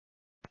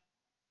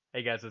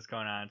Hey guys, what's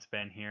going on? It's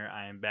Ben here.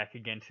 I am back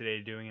again today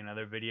doing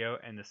another video,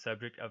 and the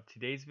subject of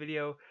today's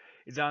video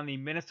is on the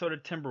Minnesota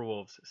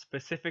Timberwolves,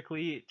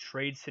 specifically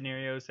trade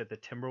scenarios that the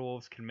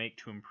Timberwolves can make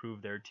to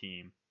improve their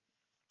team.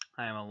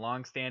 I am a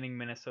long-standing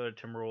Minnesota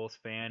Timberwolves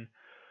fan.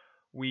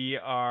 We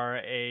are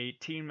a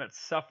team that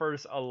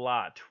suffers a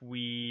lot.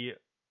 We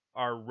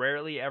are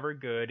rarely ever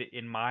good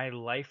in my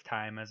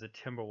lifetime as a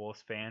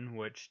Timberwolves fan,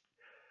 which,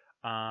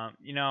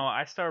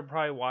 I started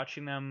probably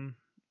watching them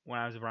when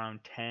I was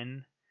around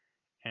 10,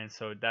 and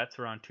so that's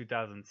around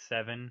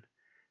 2007.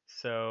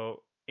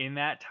 So in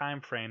that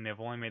time frame, they've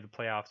only made the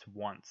playoffs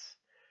once,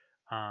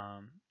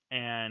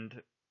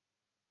 and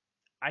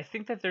I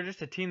think that they're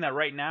just a team that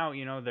right now,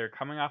 they're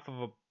coming off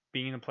of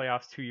being in the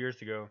playoffs 2 years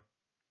ago.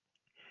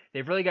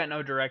 They've really got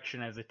no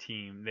direction as a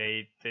team.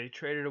 They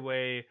traded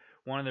away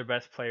one of their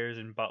best players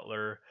in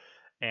Butler,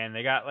 and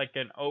they got like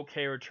an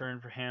okay return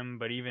for him,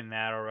 but even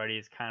that already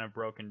is kind of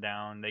broken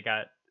down. They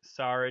got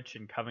Saric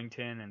and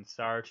Covington, and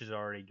Saric is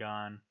already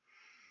gone.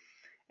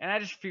 And I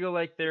just feel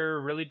like they're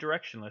really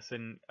directionless,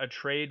 and a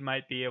trade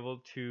might be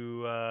able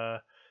to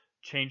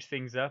change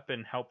things up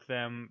and help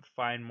them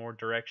find more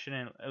direction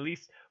and at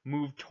least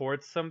move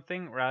towards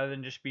something rather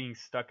than just being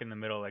stuck in the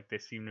middle like they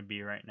seem to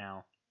be right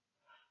now.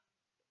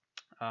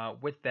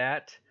 With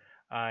that,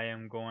 I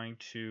am going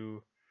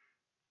to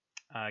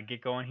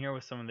get going here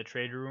with some of the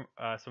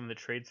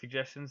trade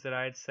suggestions that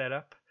I had set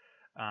up,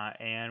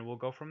 and we'll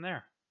go from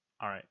there.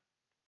 All right.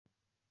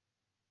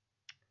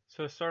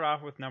 So to start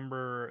off with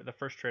the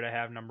first trade I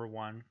have, number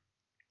one.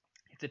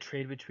 It's a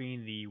trade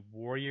between the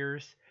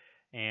Warriors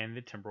and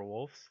the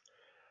Timberwolves.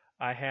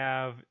 I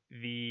have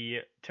the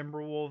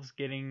Timberwolves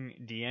getting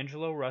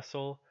D'Angelo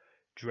Russell,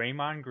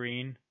 Draymond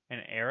Green,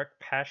 and Eric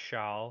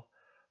Paschall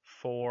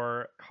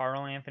for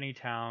Karl-Anthony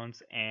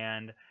Towns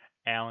and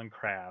Allen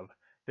Crabbe.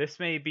 This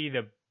may be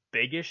the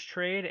biggest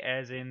trade,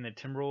 as in the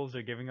Timberwolves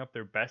are giving up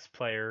their best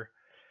player,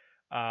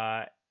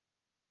 uh,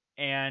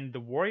 and the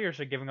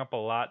Warriors are giving up a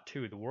lot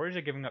too. The Warriors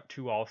are giving up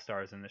two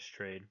All-Stars in this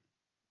trade.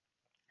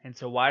 And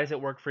so why does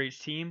it work for each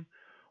team?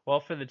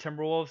 Well, for the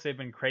Timberwolves, they've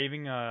been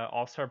craving a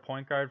all-star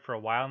point guard for a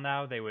while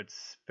now. They would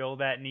fill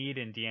that need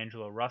in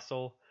D'Angelo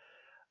Russell.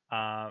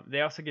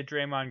 They also get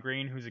Draymond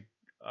Green, who's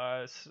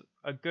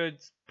a good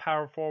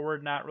power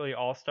forward, not really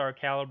all-star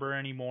caliber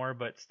anymore,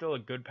 but still a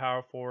good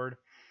power forward.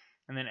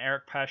 And then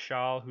Eric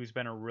Paschall, who's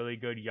been a really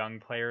good young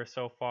player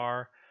so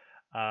far.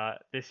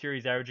 This year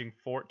he's averaging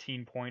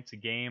 14 points a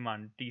game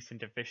on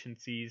decent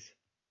efficiencies.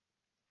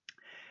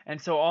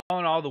 And so all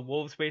in all, the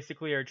Wolves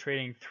basically are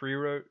trading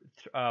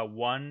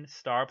one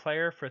star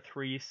player for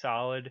three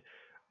solid,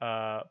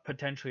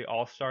 potentially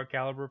all-star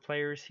caliber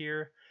players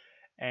here.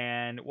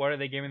 And what are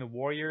they giving the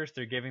Warriors?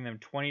 They're giving them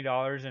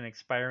 $20 in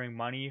expiring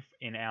money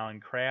in Allen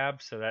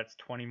Crabbe, so that's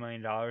 $20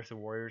 million the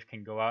Warriors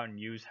can go out and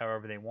use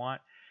however they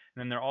want. And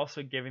then they're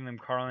also giving them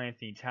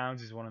Karl-Anthony Towns,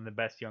 who's one of the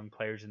best young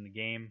players in the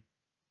game.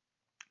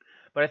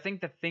 But I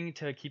think the thing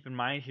to keep in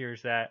mind here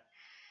is that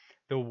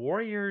the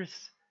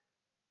Warriors,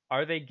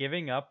 are they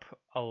giving up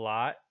a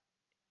lot?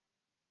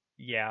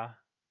 Yeah.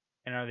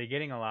 And are they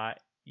getting a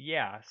lot?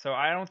 Yeah. So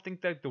I don't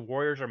think that the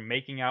Warriors are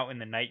making out in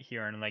the night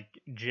here and like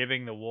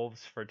jibbing the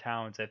Wolves for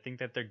Towns. I think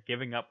that they're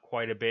giving up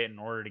quite a bit in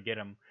order to get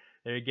him.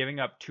 They're giving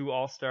up two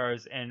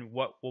All-Stars and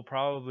what will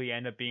probably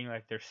end up being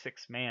like their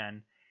sixth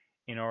man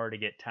in order to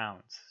get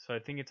Towns. So I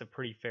think it's a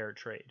pretty fair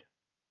trade.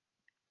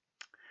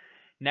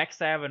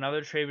 Next, I have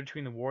another trade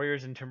between the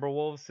Warriors and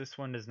Timberwolves. This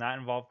one does not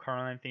involve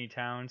Karl-Anthony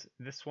Towns.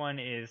 This one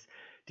is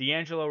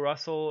D'Angelo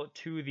Russell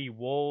to the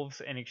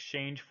Wolves in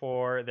exchange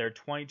for their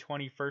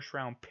 2020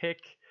 first-round pick,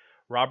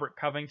 Robert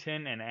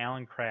Covington, and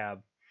Allen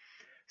Crabbe.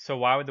 So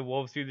why would the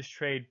Wolves do this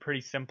trade?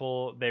 Pretty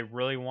simple. They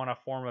really want to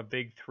form a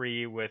big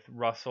three with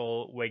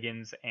Russell,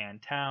 Wiggins,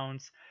 and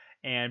Towns.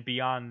 And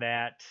beyond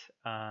that,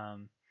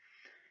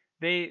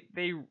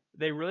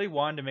 they really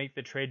wanted to make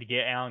the trade to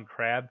get Allen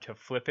Crabbe to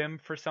flip him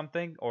for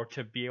something or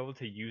to be able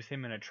to use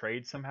him in a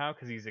trade somehow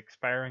because he's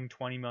expiring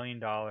 $20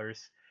 million,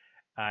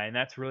 and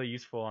that's really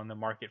useful on the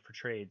market for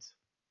trades.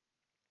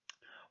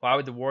 Why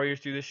would the Warriors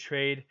do this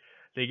trade?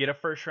 They get a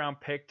first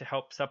round pick to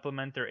help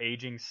supplement their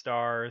aging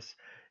stars.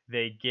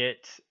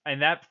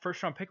 And that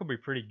first round pick will be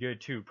pretty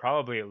good too,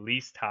 probably at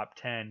least top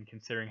 10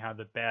 considering how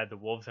bad the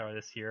Wolves are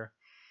this year.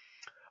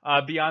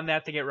 Beyond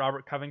that, they get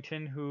Robert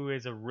Covington, who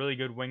is a really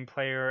good wing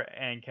player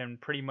and can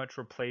pretty much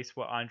replace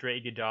what Andre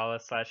Iguodala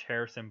 /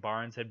 Harrison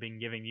Barnes had been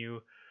giving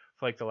you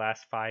for like the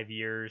last 5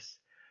 years.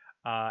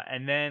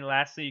 And then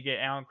lastly, you get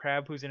Allen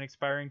Crabbe, who's an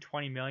expiring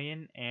 $20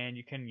 million, and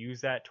you can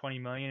use that $20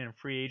 million in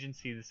free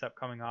agency this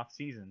upcoming off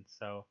season.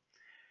 So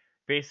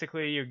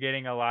basically, you're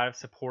getting a lot of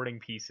supporting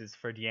pieces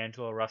for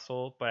D'Angelo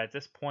Russell, but at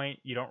this point,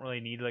 you don't really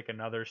need like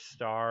another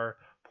star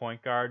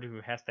point guard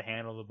who has to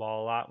handle the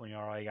ball a lot when you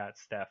already got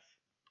Steph.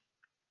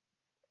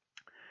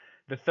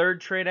 The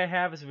third trade I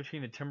have is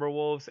between the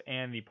Timberwolves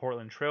and the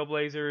Portland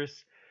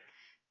Trailblazers.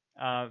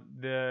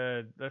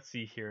 Let's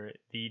see here.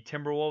 The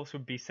Timberwolves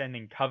would be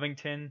sending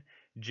Covington,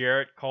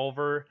 Jarrett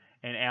Culver,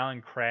 and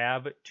Allen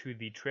Crabbe to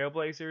the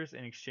Trailblazers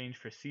in exchange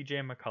for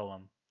CJ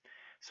McCollum.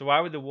 So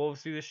why would the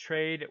Wolves do this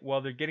trade?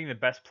 Well, they're getting the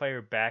best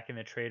player back in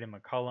the trade in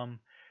McCollum.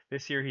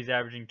 This year he's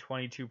averaging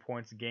 22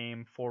 points a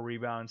game, 4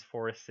 rebounds,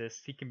 4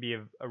 assists. He can be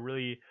a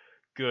really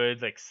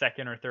good like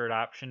second or third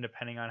option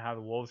depending on how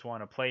the Wolves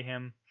want to play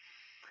him.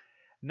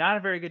 Not a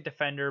very good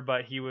defender,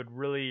 but he would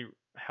really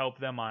help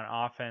them on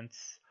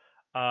offense.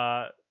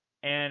 Uh,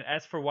 and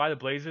as for why the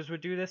Blazers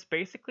would do this,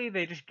 basically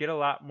they just get a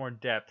lot more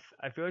depth.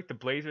 I feel like the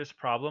Blazers'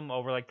 problem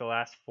over like the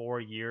last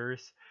 4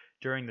 years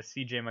during the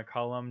CJ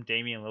McCollum,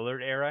 Damian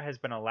Lillard era has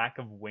been a lack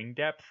of wing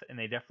depth, and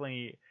they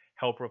definitely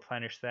help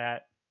replenish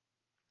that.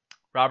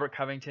 Robert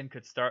Covington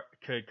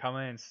could come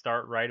in and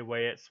start right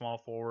away at small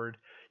forward.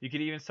 You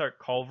could even start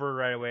Culver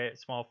right away at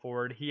small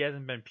forward. He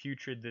hasn't been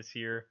putrid this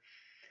year.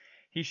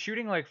 He's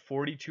shooting like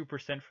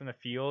 42% from the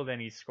field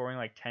and he's scoring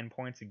like 10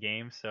 points a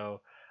game.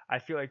 So I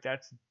feel like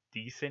that's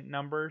decent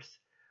numbers.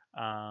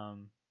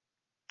 Um,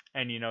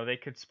 and, they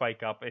could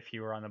spike up if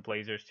you were on the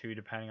Blazers too,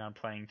 depending on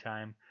playing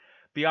time.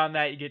 Beyond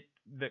that, you get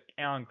the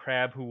Alan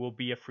Crabb, who will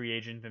be a free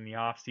agent in the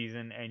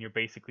offseason, and you're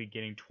basically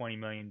getting $20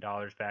 million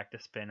back to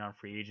spend on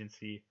free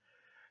agency.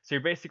 So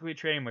you're basically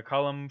trading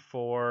McCollum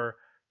for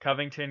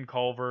Covington,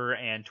 Culver,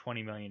 and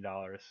 $20 million,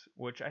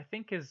 which I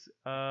think is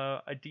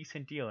a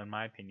decent deal in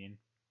my opinion.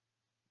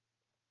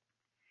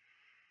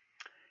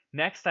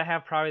 Next, I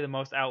have probably the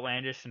most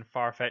outlandish and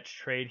far-fetched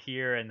trade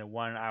here, and the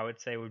one I would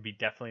say would be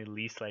definitely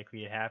least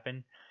likely to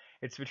happen.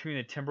 It's between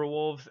the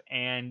Timberwolves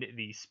and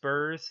the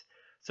Spurs.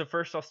 So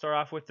first, I'll start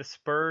off with the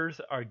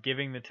Spurs are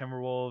giving the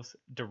Timberwolves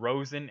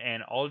DeRozan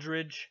and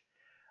Aldridge,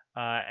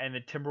 and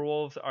the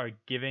Timberwolves are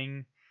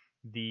giving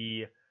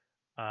the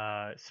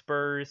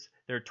Spurs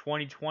their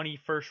 2020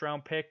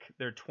 first-round pick,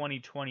 their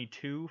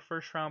 2022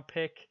 first-round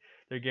pick.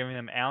 They're giving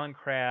them Alan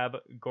Crabb,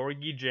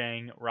 Gorgui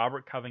Dieng,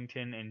 Robert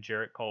Covington, and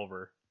Jarrett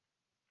Culver.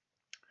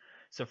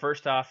 So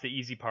first off, the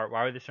easy part.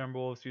 Why would the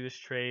Timberwolves do this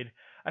trade?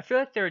 I feel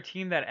like they're a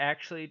team that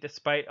actually,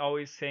 despite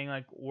always saying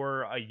like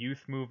we're a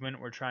youth movement,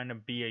 we're trying to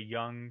be a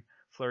young,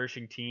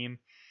 flourishing team,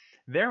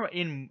 they're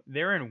in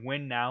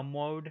win now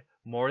mode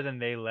more than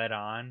they let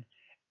on.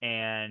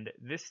 And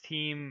this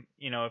team,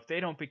 if they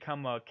don't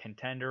become a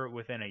contender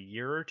within a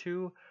year or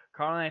two,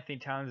 Karl-Anthony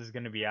Towns is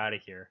going to be out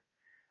of here.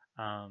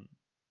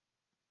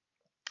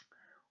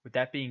 With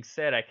that being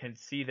said, I can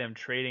see them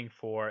trading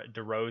for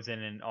DeRozan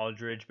and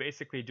Aldridge,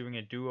 basically doing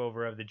a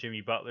do-over of the Jimmy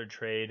Butler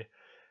trade.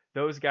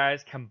 Those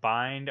guys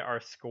combined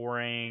are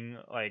scoring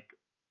like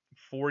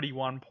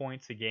 41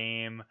 points a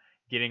game,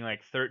 getting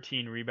like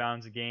 13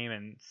 rebounds a game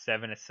and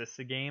 7 assists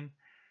a game.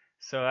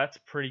 So that's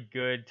pretty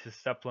good to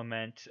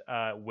supplement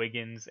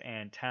Wiggins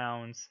and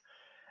Towns.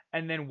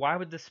 And then why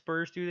would the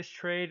Spurs do this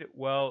trade?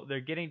 Well, they're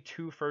getting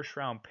 2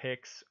 first-round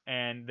picks,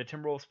 and the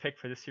Timberwolves pick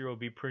for this year will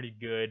be pretty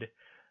good.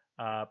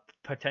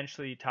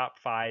 Potentially top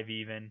 5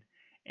 even.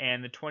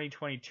 And the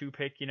 2022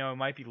 pick, it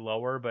might be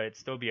lower, but it'd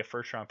still be a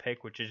first round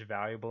pick, which is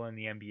valuable in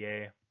the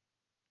NBA.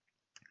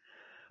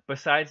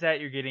 Besides that,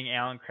 you're getting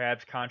Alan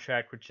Crabb's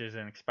contract, which is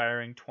an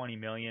expiring $20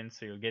 million,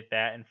 so you'll get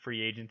that in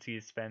free agency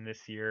to spend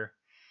this year.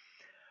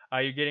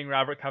 You're getting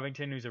Robert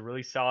Covington, who's a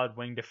really solid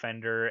wing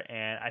defender,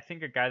 and I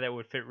think a guy that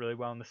would fit really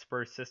well in the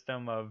Spurs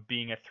system of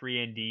being a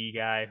 3-and-D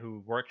guy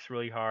who works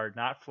really hard,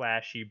 not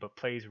flashy, but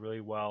plays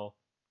really well.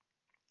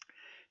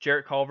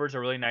 Jarrett Culver's a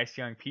really nice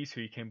young piece who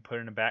you can put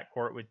in a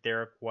backcourt with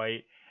Derek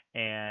White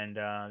and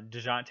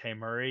DeJounte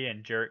Murray,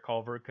 and Jarrett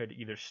Culver could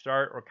either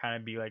start or kind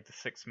of be like the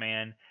sixth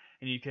man,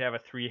 and you could have a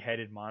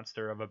 3-headed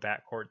monster of a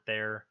backcourt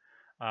there.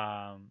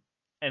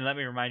 And let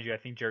me remind you, I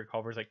think Jarrett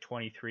Culver's like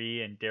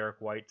 23 and Derek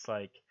White's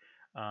like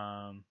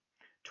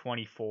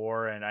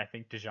 24, and I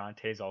think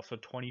DeJounte is also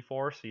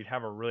 24, so you'd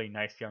have a really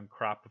nice young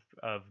crop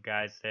of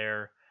guys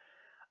there.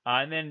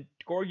 And then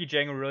Gorgui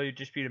Dieng will really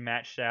just be to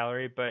match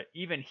salary, but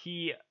even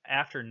he,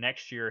 after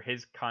next year,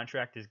 his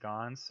contract is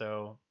gone.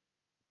 So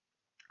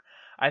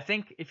I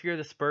think if you're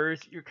the Spurs,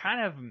 you're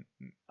kind of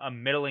a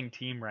middling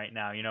team right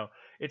now.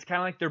 It's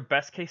kind of like their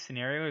best case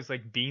scenario is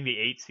like being the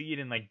 8th seed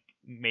and like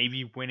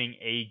maybe winning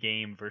a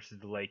game versus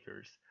the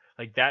Lakers.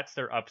 Like that's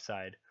their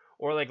upside.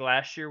 Or like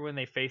last year when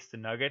they faced the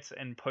Nuggets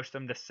and pushed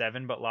them to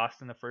 7 but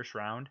lost in the first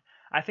round.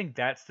 I think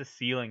that's the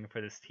ceiling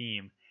for this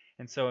team.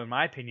 And so, in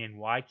my opinion,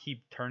 why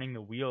keep turning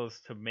the wheels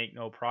to make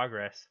no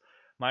progress?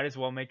 Might as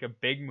well make a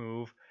big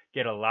move,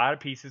 get a lot of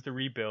pieces to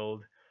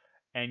rebuild,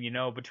 and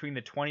between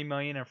the $20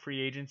 million in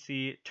free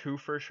agency, 2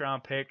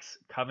 first-round picks,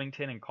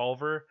 Covington and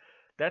Culver,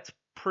 that's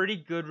pretty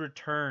good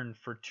return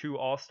for 2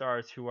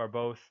 All-Stars who are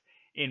both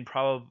in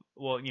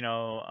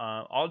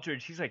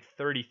Aldridge, he's like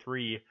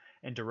 33,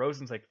 and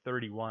DeRozan's like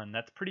 31.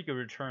 That's pretty good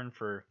return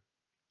for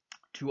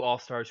 2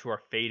 All-Stars who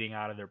are fading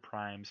out of their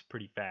primes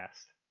pretty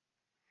fast.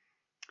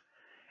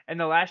 And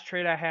the last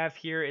trade I have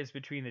here is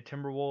between the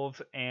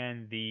Timberwolves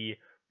and the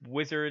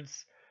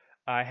Wizards.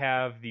 I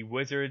have the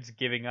Wizards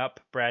giving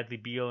up Bradley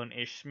Beal and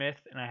Ish Smith,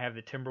 and I have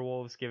the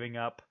Timberwolves giving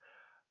up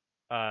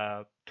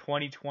a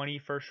 2020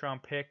 first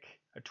round pick,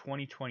 a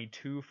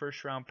 2022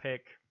 first round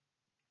pick,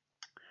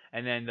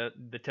 and then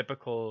the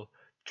typical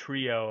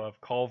trio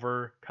of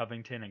Culver,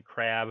 Covington, and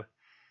Crabb.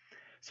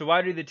 So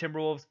why do the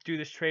Timberwolves do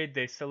this trade?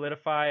 They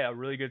solidify a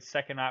really good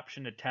second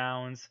option to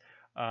Towns.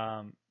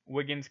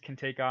 Wiggins can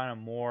take on a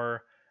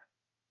more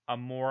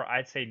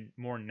I'd say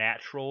more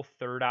natural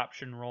third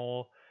option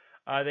role.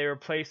 They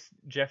replace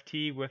Jeff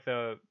T with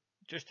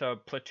just a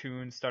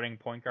platoon starting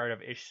point guard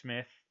of Ish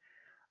Smith.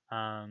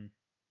 Um,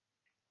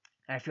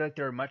 I feel like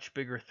they're a much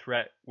bigger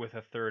threat with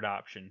a third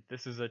option.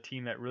 This is a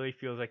team that really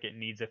feels like it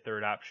needs a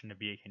third option to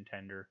be a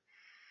contender.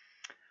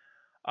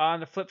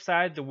 On the flip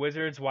side, the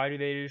Wizards, why do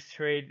they do this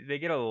trade? They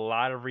get a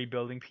lot of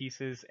rebuilding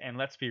pieces, and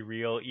let's be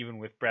real, even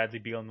with Bradley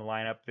Beal in the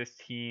lineup, this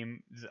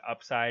team's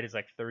upside is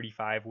like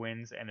 35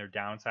 wins, and their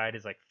downside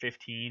is like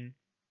 15.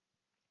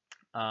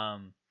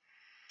 Um,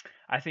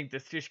 I think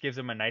this just gives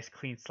them a nice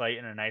clean slate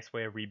and a nice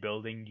way of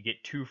rebuilding. You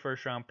get 2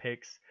 first-round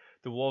picks.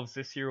 The Wolves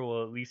this year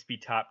will at least be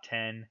top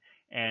 10,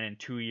 and in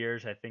 2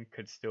 years, I think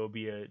could still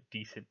be a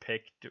decent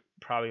pick,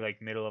 probably like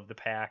middle of the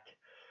pack.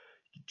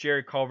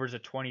 Jared Culver's a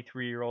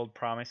 23-year-old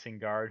promising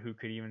guard who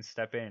could even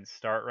step in and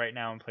start right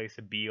now in place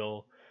of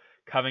Beal.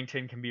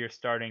 Covington can be your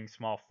starting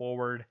small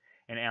forward,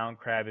 and Allen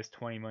Crabbe is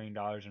 $20 million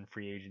in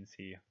free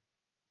agency.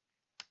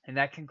 And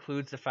that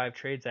concludes the 5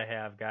 trades I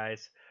have,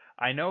 guys.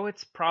 I know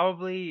it's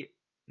probably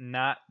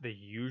not the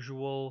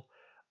usual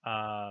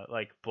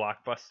like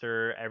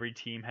blockbuster. Every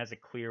team has a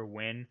clear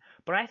win,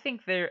 but I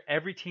think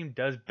every team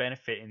does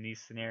benefit in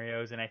these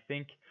scenarios, and I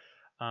think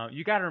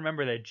you got to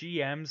remember that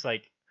GMs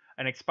like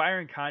an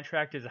expiring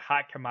contract is a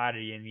hot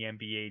commodity in the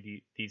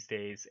NBA these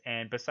days.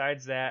 And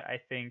besides that, I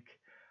think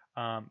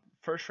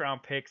first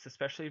round picks,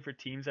 especially for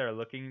teams that are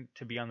looking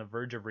to be on the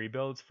verge of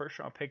rebuilds, first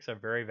round picks are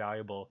very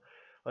valuable.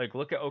 Like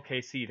look at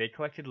OKC, they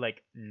collected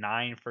like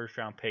 9 first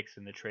round picks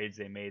in the trades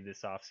they made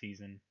this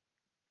offseason.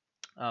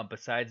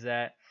 Besides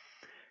that,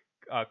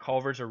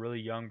 Culver's a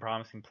really young,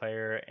 promising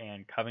player,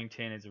 and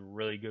Covington is a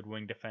really good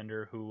wing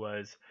defender who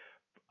was,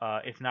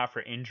 if not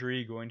for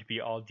injury, going to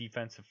be all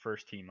defensive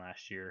first team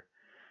last year.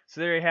 So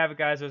there you have it,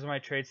 guys. Those are my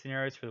trade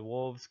scenarios for the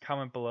Wolves.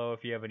 Comment below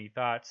if you have any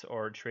thoughts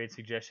or trade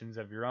suggestions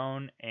of your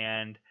own,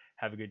 and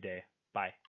have a good day. Bye.